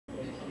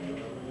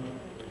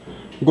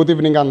Good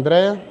evening,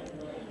 Andre.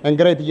 And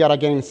great year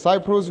again in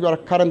Cyprus. You are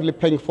currently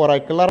playing for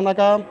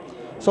Larnaca.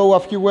 So a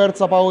few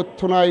words about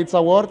tonight's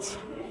awards.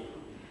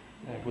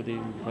 Good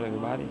evening for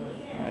everybody.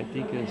 I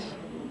think it's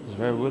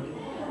very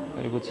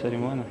good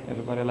ceremony.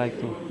 Everybody like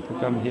to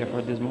come here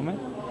for this moment.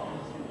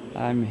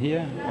 I'm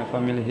here, my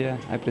family here.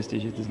 I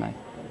prestige it this night.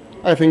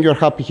 I think you're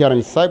happy here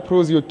in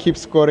Cyprus. You keep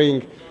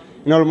scoring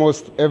in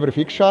almost every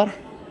fixture.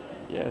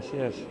 Yes.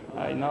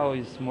 I know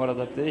it's more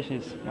adaptation.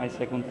 It's my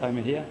second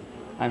time here.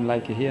 I'm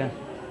like here.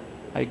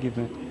 I give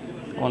it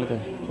only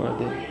for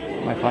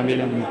my family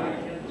and me.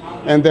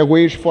 And a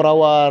wish for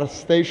our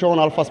station,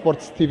 Alpha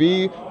Sports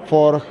TV,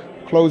 for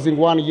closing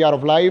 1 year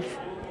of life.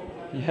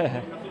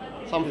 Yeah.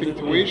 Something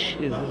to wish.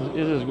 This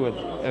is good.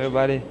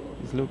 Everybody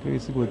is looking.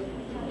 It's good.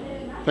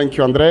 Thank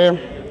you, Andre.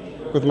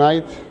 Good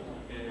night.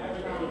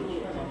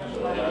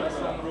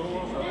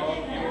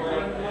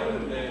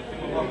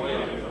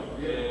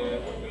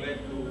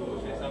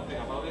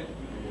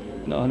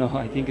 No.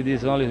 I think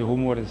this is only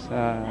rumors.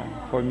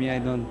 For me, I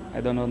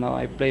don't know now.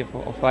 I play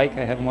for FIC.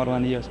 I have more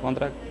 1 year's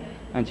contract.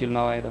 Until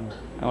now, I don't know.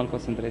 I'm all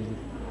concentrated.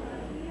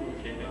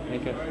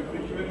 Thank you.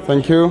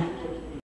 Thank you.